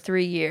book over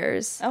 3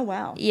 years. Oh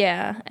wow.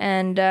 Yeah.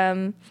 And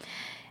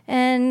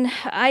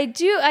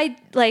I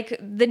like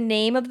the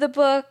name of the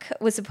book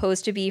was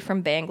supposed to be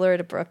From Bangalore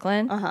to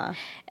Brooklyn. Uh-huh.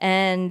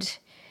 And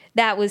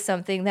that was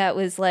something that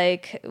was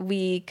like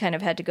we kind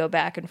of had to go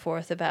back and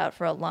forth about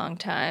for a long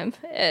time.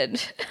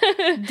 And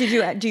do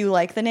you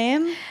like the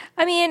name?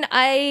 I mean,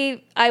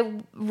 I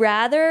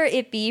rather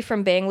it be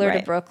From Bangalore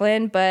to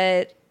Brooklyn,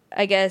 but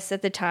I guess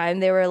at the time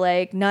they were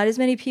like, not as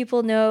many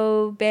people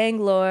know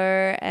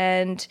Bangalore,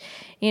 and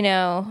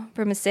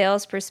from a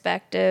sales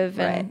perspective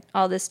and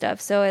all this stuff.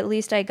 So at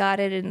least I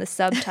got it in the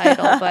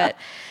subtitle, but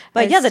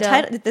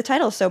the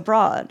title is so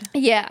broad.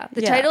 Yeah,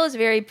 the title is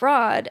very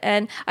broad,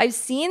 and I've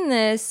seen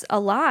this a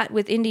lot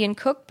with Indian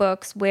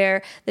cookbooks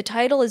where the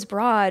title is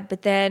broad,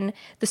 but then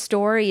the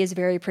story is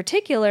very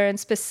particular and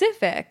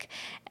specific,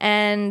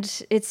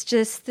 and it's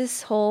just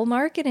this whole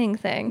marketing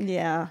thing.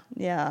 Yeah.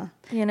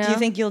 Do you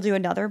think you'll do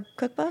another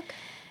cookbook?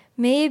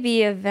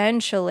 Maybe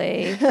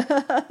eventually,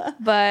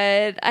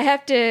 but I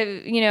have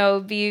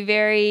to, be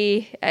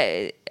very,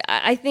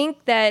 I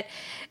think that,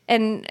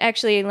 and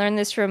actually I learned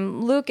this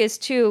from Lucas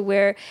too,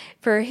 where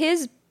for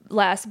his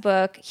last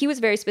book, he was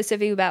very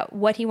specific about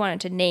what he wanted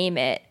to name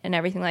it and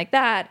everything like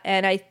that.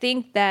 And I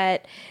think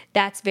that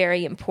that's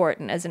very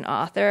important as an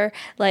author.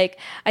 Like,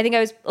 I think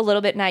I was a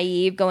little bit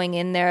naive going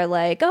in there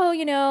like,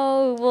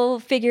 oh, we'll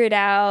figure it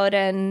out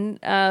and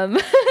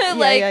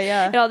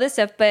and all this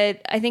stuff.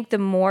 But I think the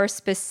more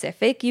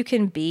specific you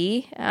can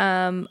be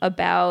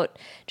about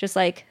just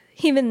like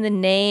even the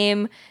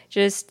name,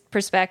 just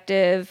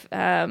perspective,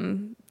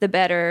 the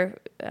better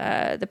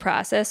the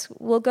process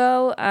will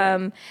go.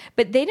 But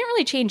they didn't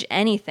really change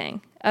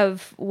anything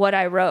of what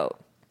I wrote.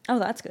 Oh,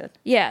 that's good.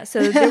 Yeah,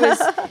 so there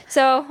was.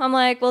 So I'm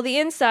like, well, the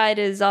inside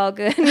is all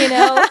good,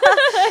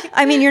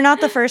 I mean, you're not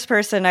the first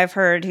person I've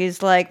heard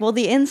who's like, well,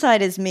 the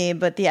inside is me,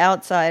 but the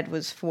outside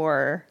was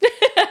for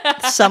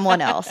someone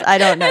else. I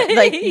don't know.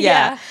 Like,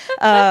 yeah.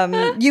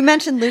 You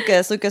mentioned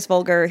Lucas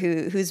Volger,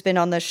 who's been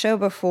on the show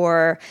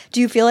before.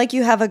 Do you feel like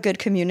you have a good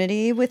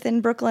community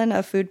within Brooklyn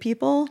of food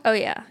people? Oh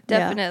yeah,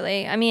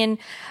 definitely. Yeah. I mean,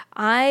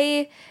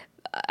 I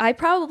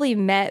probably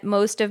met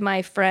most of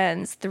my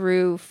friends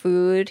through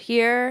food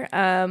here,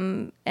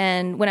 and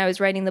when I was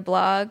writing the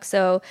blog.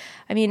 So,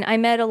 I mean, I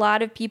met a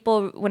lot of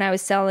people when I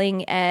was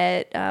selling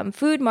at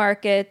food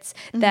markets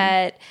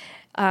that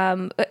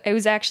it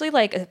was actually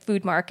like a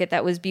food market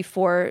that was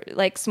before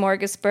like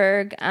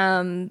Smorgasburg,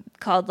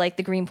 called like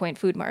the Greenpoint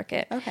Food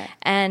Market. Okay.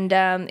 And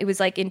it was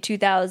like in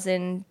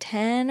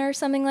 2010 or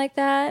something like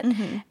that.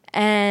 Mm-hmm.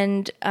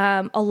 And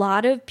a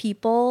lot of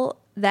people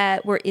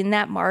that were in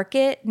that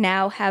market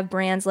now have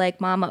brands like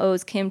Mama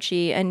O's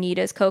Kimchi,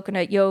 Anita's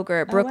Coconut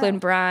Yogurt, Brooklyn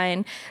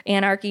Brine,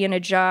 Anarchy in a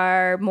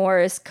Jar,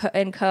 Morris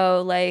and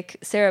Co., like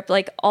syrup,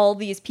 like all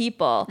these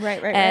people.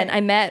 Right. And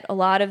I met a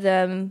lot of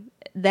them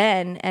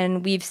then,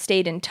 and we've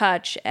stayed in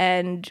touch,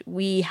 and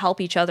we help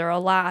each other a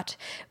lot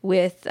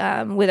with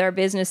our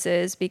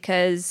businesses,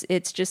 because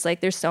it's just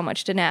like there's so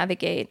much to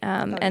navigate.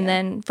 And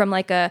then from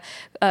like a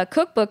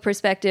cookbook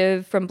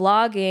perspective, from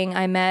blogging,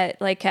 I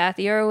met like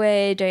Kathy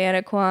Irway,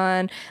 Diana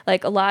Kwan,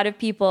 like a lot of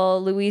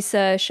people,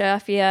 Louisa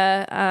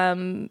Shafia,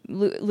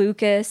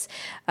 Lucas,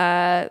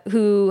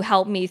 who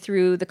helped me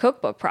through the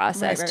cookbook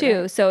process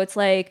too. Right. So it's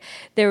like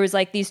there was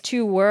like these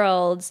two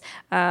worlds,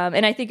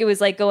 and I think it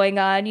was like going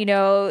on,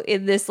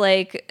 in this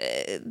like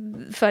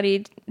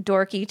funny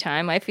dorky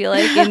time, I feel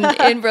like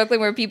in Brooklyn,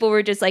 where people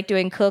were just like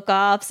doing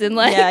cook-offs and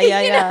like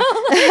like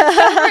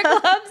summer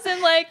clubs, and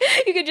like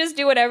you could just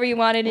do whatever you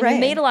wanted, and you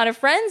made a lot of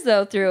friends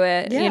though through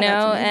it,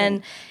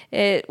 and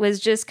it was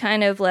just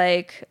kind of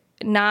like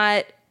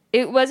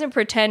it wasn't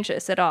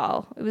pretentious at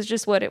all. It was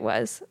just what it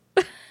was.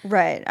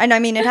 Right. And I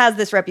mean, it has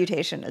this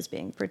reputation as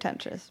being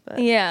pretentious, but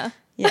yeah.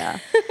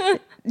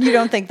 You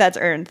don't think that's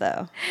earned,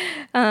 though?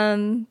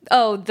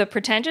 The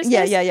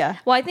pretentiousness? Yeah.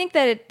 Well, I think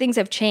that things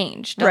have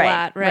changed a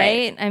lot,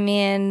 right? I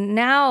mean,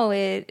 now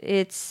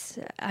it's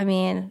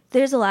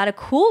there's a lot of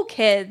cool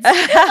kids. Like,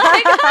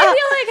 I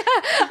feel like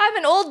I'm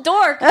an old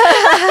dork.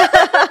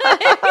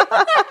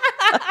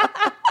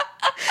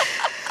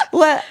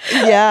 Well,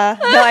 yeah.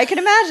 No, I can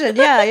imagine.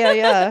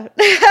 Yeah.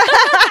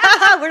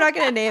 We're not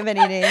going to name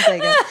any names, I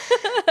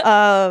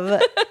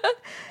guess.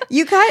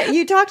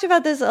 You talked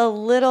about this a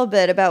little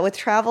bit about with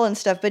travel and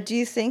stuff, but do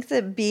you think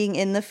that being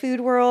in the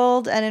food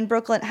world and in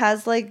Brooklyn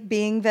has like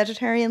being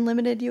vegetarian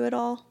limited you at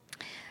all?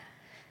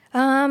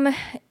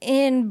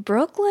 In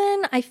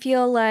Brooklyn, I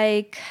feel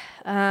like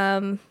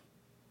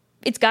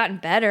it's gotten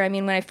better. I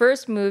mean, when I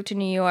first moved to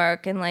New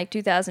York in like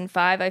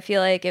 2005, I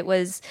feel like it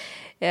was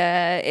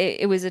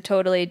a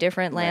totally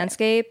different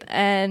landscape,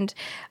 and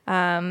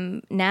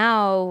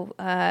now.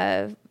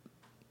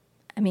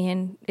 I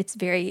mean,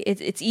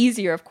 it's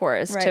easier, of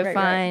course, to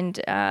find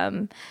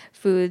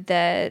food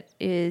that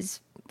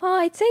is, well,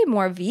 I'd say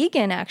more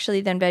vegan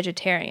actually than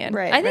vegetarian.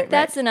 I think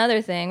that's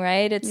another thing,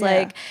 right? It's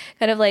like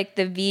kind of like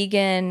the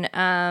vegan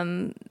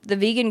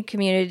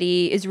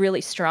community is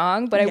really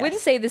strong, but I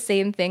wouldn't say the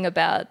same thing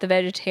about the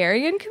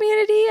vegetarian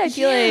community. I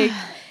feel like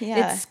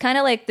it's kind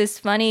of like this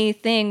funny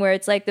thing where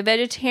it's like the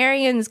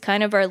vegetarians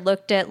kind of are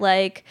looked at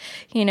like,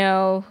 you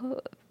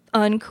know,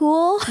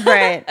 uncool.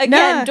 Right.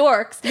 Again,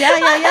 dorks. Yeah.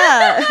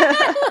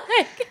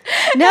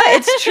 No,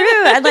 it's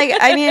true. And like,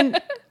 I mean,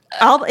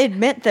 I'll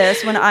admit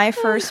this, when I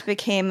first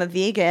became a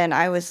vegan,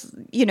 I was,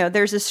 you know,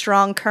 there's a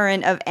strong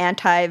current of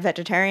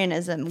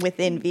anti-vegetarianism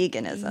within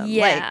veganism.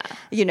 Yeah. Like,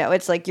 you know,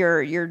 it's like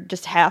you're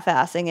just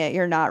half-assing it.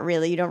 You don't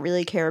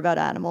really care about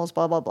animals,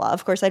 blah, blah, blah.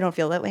 Of course, I don't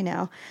feel that way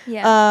now.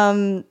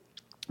 Yeah.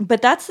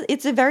 But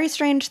it's a very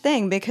strange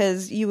thing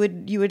because you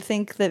would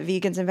think that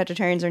vegans and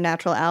vegetarians are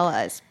natural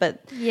allies,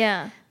 but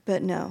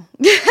But no.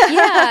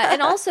 Yeah,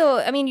 and also,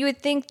 I mean, you would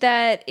think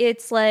that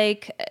it's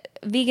like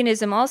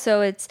veganism. Also,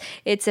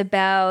 it's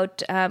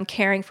about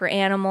caring for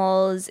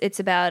animals. It's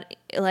about,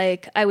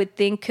 like, I would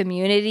think,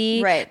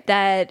 community. Right.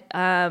 That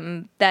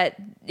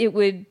they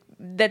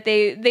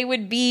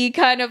would be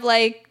kind of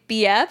like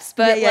BFs,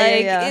 but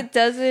it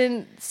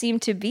doesn't seem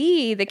to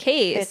be the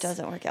case. It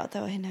doesn't work out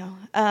that way, no.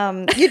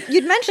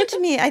 You'd mentioned to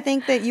me, I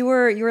think, that you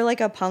were like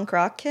a punk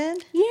rock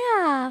kid.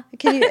 Yeah.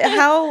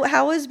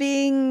 How was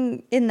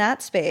being in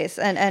that space?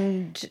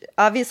 And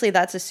obviously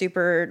that's a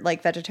super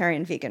like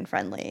vegetarian, vegan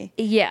friendly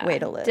way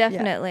to live.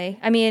 Definitely.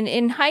 Yeah. I mean,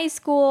 in high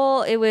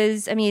school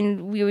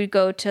we would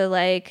go to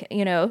like,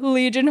 you know,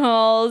 Legion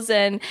halls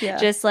and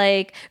just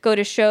like go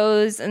to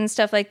shows and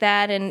stuff like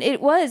that. And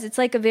it's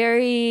like a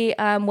very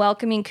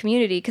welcoming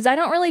community, because I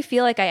don't really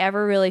feel like I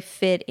ever really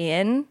fit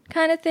in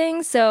kind of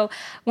thing. So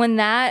when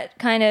that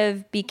kind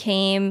of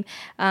became,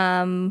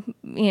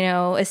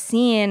 a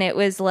scene, it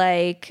was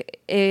like,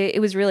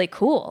 it was really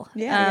cool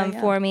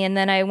for me. And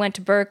then I went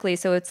to Berkeley,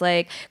 so it's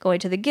like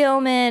going to the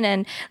Gilman,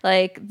 and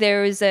like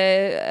there was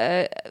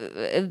a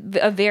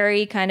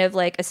very kind of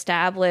like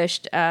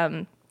established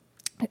more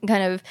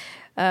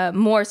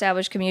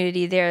established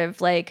community there,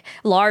 of like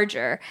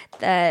larger,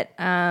 that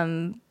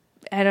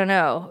I don't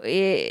know.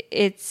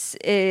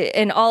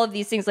 And all of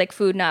these things like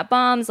Food Not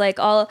Bombs, like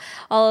all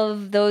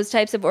of those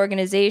types of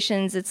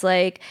organizations. It's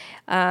like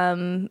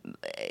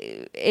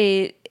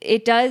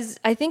it does.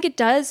 I think it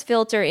does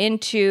filter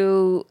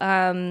into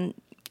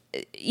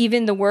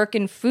even the work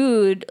in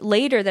food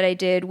later that I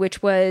did,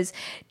 which was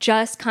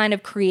just kind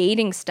of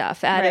creating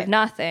stuff out of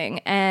nothing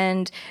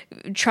and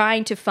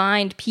trying to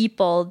find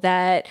people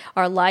that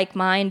are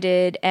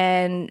like-minded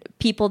and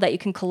people that you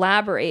can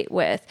collaborate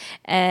with.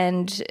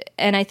 And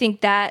I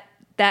think that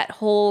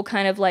whole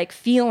kind of like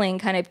feeling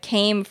kind of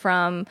came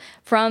from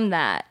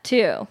that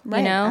too, right,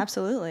 you know?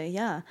 Absolutely.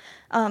 Yeah.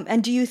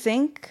 And do you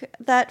think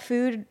that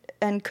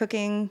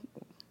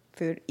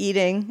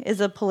eating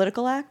is a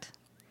political act?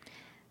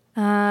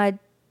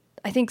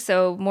 I think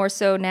so, more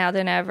so now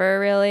than ever,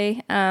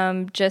 really,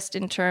 just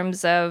in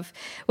terms of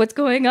what's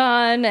going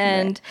on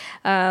and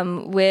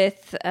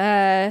with,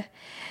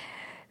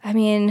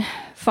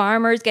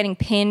 farmers getting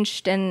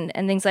pinched and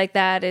things like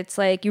that. It's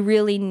like you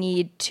really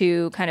need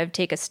to kind of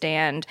take a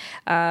stand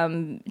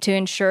to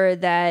ensure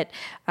that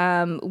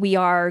we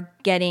are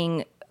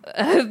getting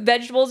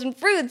vegetables and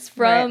fruits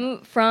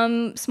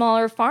from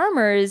smaller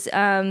farmers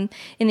in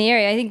the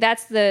area. I think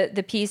that's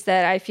the piece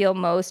that I feel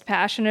most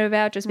passionate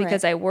about, just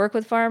because I work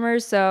with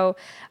farmers. So,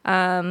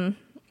 but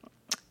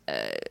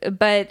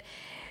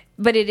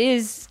it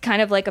is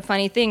kind of like a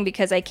funny thing,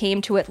 because I came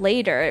to it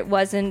later. It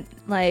wasn't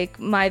like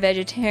my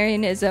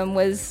vegetarianism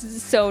was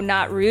so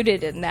not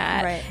rooted in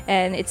that,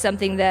 and it's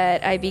something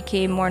that I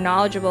became more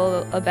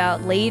knowledgeable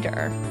about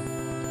later,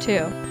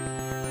 too.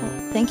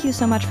 Well, thank you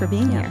so much for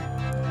being here.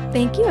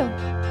 Thank you.